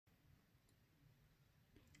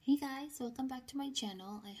Hey guys, welcome back to my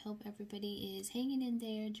channel. I hope everybody is hanging in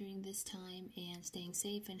there during this time and staying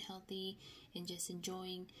safe and healthy and just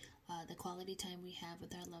enjoying the quality time we have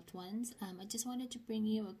with our loved ones. I just wanted to bring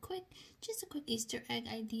you a quick Easter egg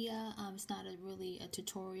idea. It's not really a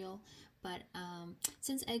tutorial, but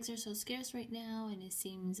since eggs are so scarce right now and it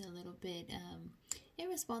seems a little bit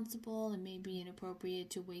irresponsible and maybe inappropriate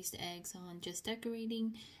to waste eggs on just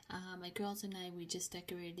decorating. My girls and I, we just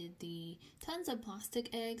decorated the tons of plastic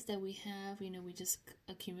eggs that we have. You know, we just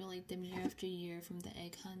accumulate them year after year from the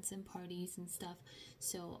egg hunts and parties and stuff.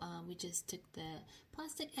 So we just took the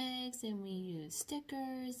plastic eggs and we used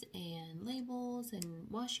stickers and labels and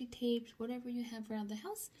washi tapes, whatever you have around the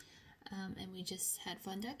house. And we just had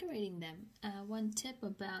fun decorating them. One tip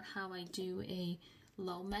about how I do a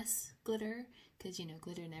low mess glitter, because you know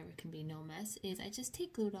glitter never can be no mess, is I just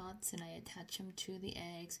take glue dots and I attach them to the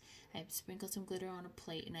eggs. I sprinkle some glitter on a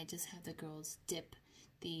plate and I just have the girls dip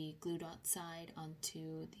the glue dot side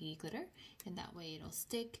onto the glitter, and that way it'll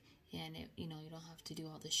stick and you don't have to do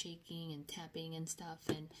all the shaking and tapping and stuff,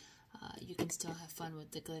 and you can still have fun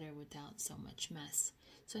with the glitter without so much mess.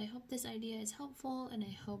 So I hope this idea is helpful, and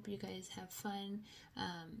I hope you guys have fun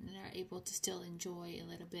and are able to still enjoy a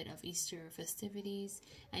little bit of Easter festivities.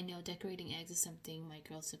 I know decorating eggs is something my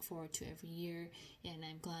girls look forward to every year, and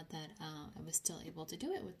I'm glad that I was still able to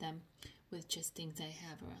do it with them with just things I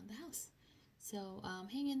have around the house. So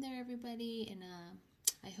hang in there, everybody, and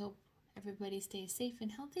I hope everybody stays safe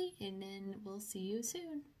and healthy, and then we'll see you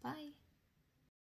soon. Bye.